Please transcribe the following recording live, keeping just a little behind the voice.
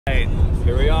Hey,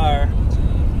 here we are.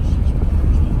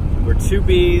 We're 2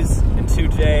 B's and 2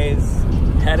 J's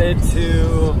headed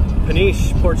to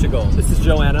Peniche, Portugal. This is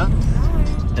Joanna.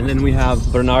 And then we have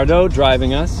Bernardo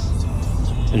driving us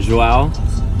and Joao.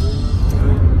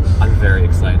 I'm very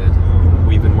excited.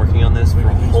 We've been working on this for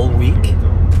a whole week,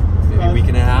 maybe a week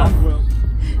and a half.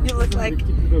 You look like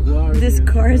this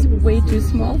car is way too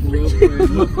small for you.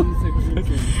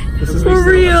 This is for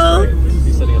real.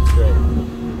 Be sitting up straight.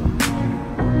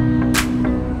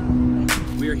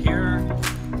 We're here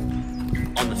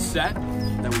on the set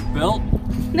that we built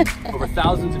over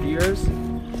thousands of years.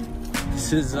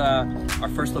 This is our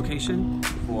first location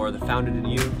for the Founded in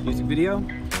You music video.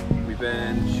 We've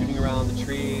been shooting around the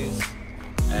trees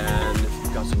and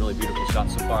we've got some really beautiful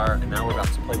shots so far. And now we're about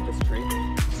to play with this tree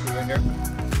right here.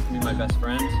 Be my best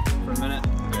friend for a minute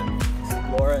and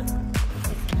explore it.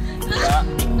 Yeah.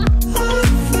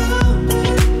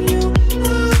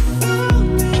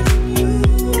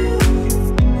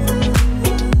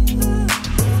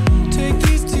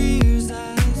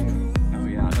 Oh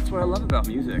yeah, that's what I love about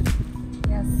music.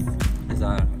 Yes. Is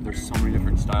that there's so many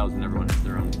different styles and everyone has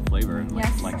their own flavor and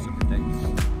likes different things.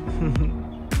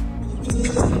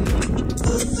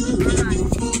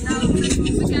 Now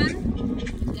Christmas again.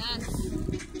 Yes.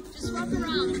 Just walk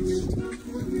around.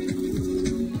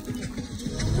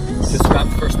 Just got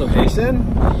the first location.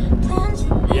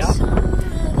 Yeah.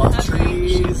 Lots of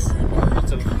trees,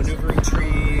 lots of maneuvering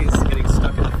trees, getting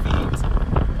stuck in the feet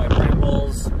by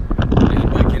brambles,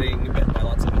 and by getting bit by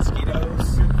lots of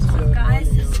mosquitoes. So guys,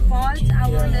 this spot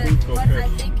what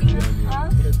I'm thinking of.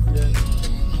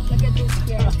 Look at this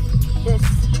here. This.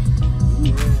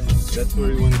 That's where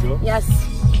you want to go? Yes.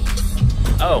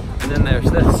 Oh, and then there's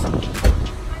this.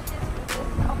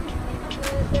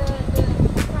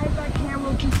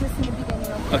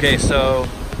 Okay, so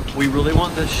we really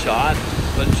want this shot,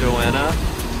 but Joanna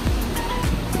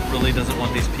really doesn't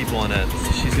want these people in it.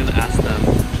 So she's gonna ask them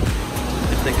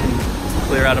if they can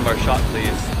clear out of our shot,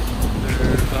 please.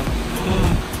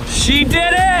 She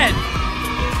did it!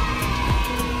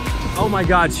 Oh my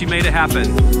God, she made it happen.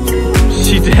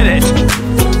 She did it. Every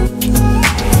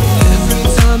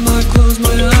time I close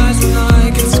my eyes when I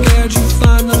get scared, you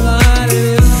find the light.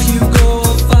 If you go,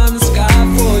 I'll find the sky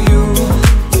for you.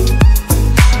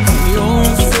 You're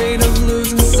afraid of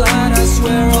losing sight. I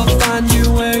swear I'll find you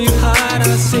where you hide.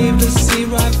 I seem to see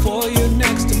right for you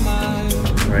next to mine.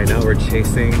 Right now we're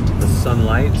chasing the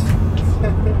sunlight.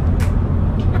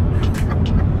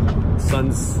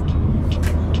 Sun's...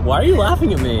 Why are you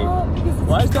laughing at me? Oh,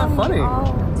 why is that funny?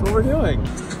 That's what we're doing.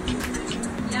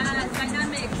 Yeah,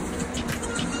 dynamics.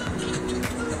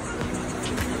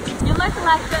 You look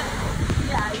like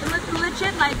you look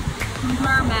legit like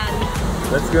merman.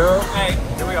 Let's go. Hey,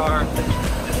 here we are.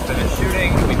 Just finished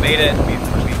shooting. We made it. We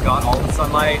got all the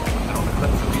sunlight and all the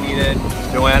clips that we needed.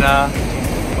 Joanna,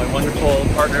 my wonderful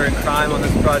partner in crime on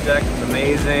this project, is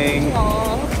amazing.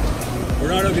 Aww.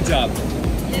 Bernardo, good job.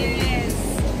 Yes.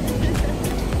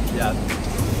 Yeah.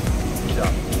 Good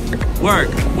job. Work,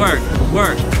 work,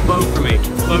 work. Vote for me.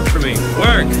 Vote for me.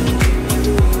 Work.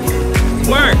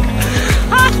 Work.